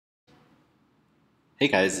Hey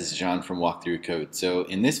guys, this is John from Walkthrough Code. So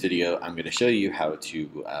in this video, I'm going to show you how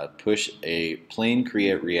to push a plain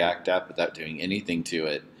Create React app without doing anything to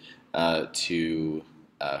it to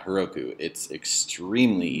Heroku. It's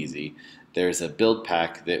extremely easy. There's a build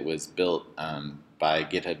pack that was built by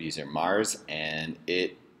GitHub user Mars, and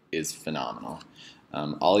it is phenomenal.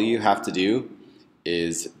 All you have to do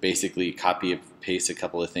is basically copy and paste a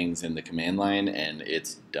couple of things in the command line, and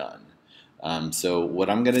it's done. So what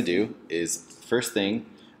I'm going to do is, first thing,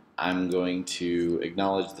 I'm going to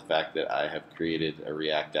acknowledge the fact that I have created a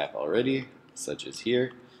React app already, such as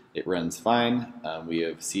here. It runs fine. We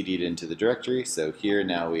have CD'd into the directory, so here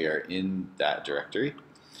now we are in that directory.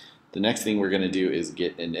 The next thing we're going to do is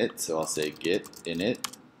git init, so I'll say git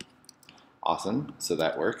init. Awesome, so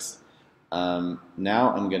that works. Now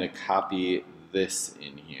I'm going to copy this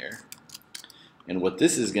in here. And what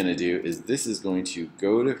this is going to do is this is going to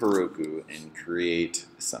go to Heroku and create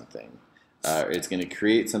something. It's going to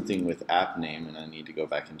create something with app name, and I need to go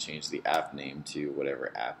back and change the app name to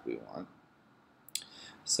whatever app we want.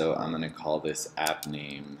 So I'm going to call this app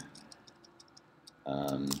name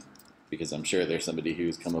because I'm sure there's somebody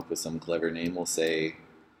who's come up with some clever name. We'll say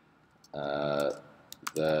the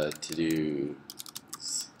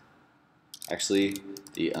to-dos. Actually,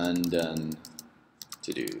 the undone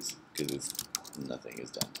to-dos, because nothing is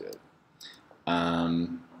done to it.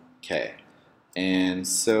 Okay, and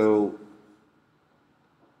so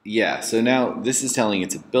yeah, so now this is telling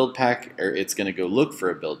it's a build pack, or it's going to go look for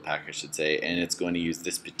a build pack, I should say, and it's going to use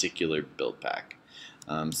this particular build pack.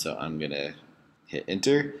 So I'm going to hit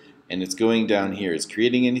enter, and it's going down here. It's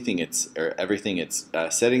creating everything. It's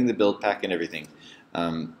setting the build pack and everything.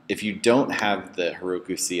 If you don't have the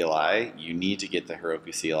Heroku CLI, you need to get the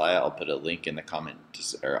Heroku CLI. I'll put a link in the comment,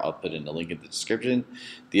 or I'll put in a link in the description.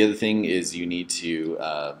 The other thing is you need to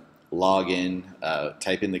log in,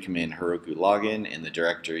 type in the command Heroku login in the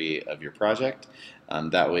directory of your project.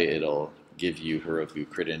 That way it'll give you Heroku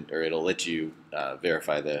or it'll let you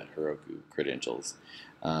verify the Heroku credentials.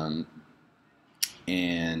 And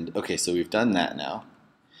okay, so we've done that now.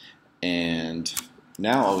 And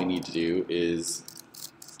now all we need to do is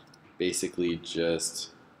basically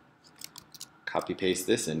just copy paste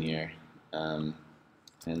this in here, and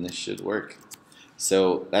this should work.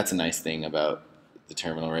 So that's a nice thing about the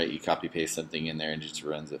terminal, right? You copy paste something in there and it just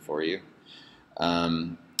runs it for you.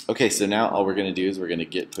 Okay, so now all we're going to do is we're going to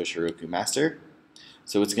git push Heroku master.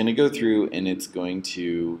 So it's going to go through and it's going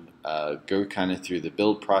to go kind of through the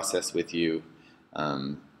build process with you.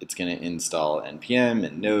 It's going to install npm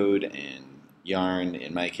and node and yarn.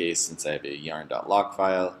 In my case, since I have a yarn.log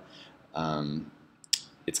file,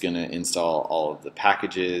 it's going to install all of the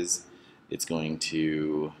packages. It's going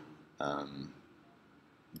to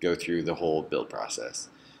go through the whole build process.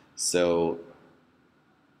 So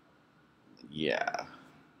yeah,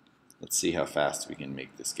 let's see how fast we can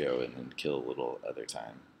make this go and then kill a little other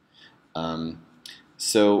time.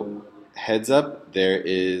 So heads up, there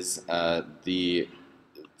is the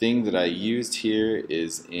thing that I used here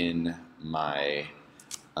is in my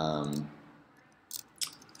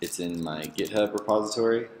it's in my GitHub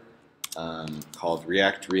repository called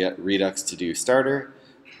React Redux To Do Starter.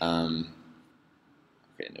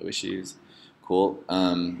 Okay, no issues. Cool.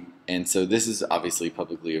 And so this is obviously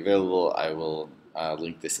publicly available. I will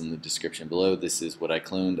link this in the description below. This is what I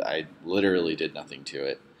cloned. I literally did nothing to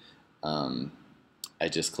it. I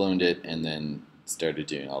just cloned it and then started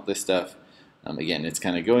doing all this stuff. Again, it's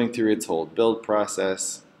kind of going through its whole build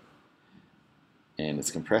process, and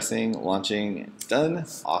it's compressing, launching, it's done.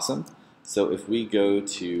 Awesome. So if we go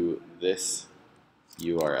to this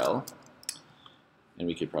URL, and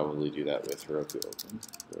we could probably do that with Heroku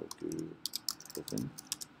open.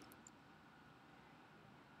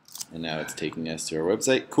 And now it's taking us to our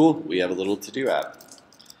website. Cool, we have a little to-do app.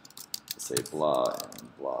 Let's say blah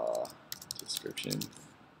and blah description.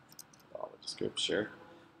 Blah description, sure.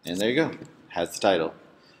 And there you go, has the title.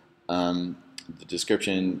 The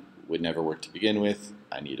description would never work to begin with.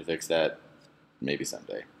 I need to fix that, maybe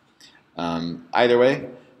someday. Either way,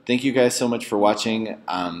 thank you guys so much for watching.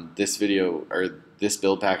 This video, or this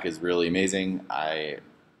build pack, is really amazing. I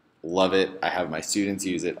love it. I have my students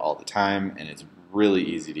use it all the time, and it's really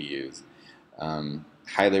easy to use.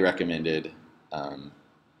 Highly recommended.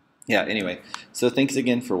 Yeah, anyway, so thanks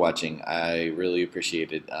again for watching. I really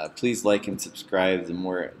appreciate it. Please like and subscribe. The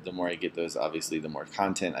more I get those, obviously, the more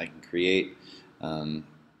content I can create.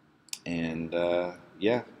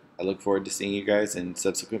 Yeah, I look forward to seeing you guys in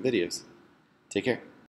subsequent videos. Take care.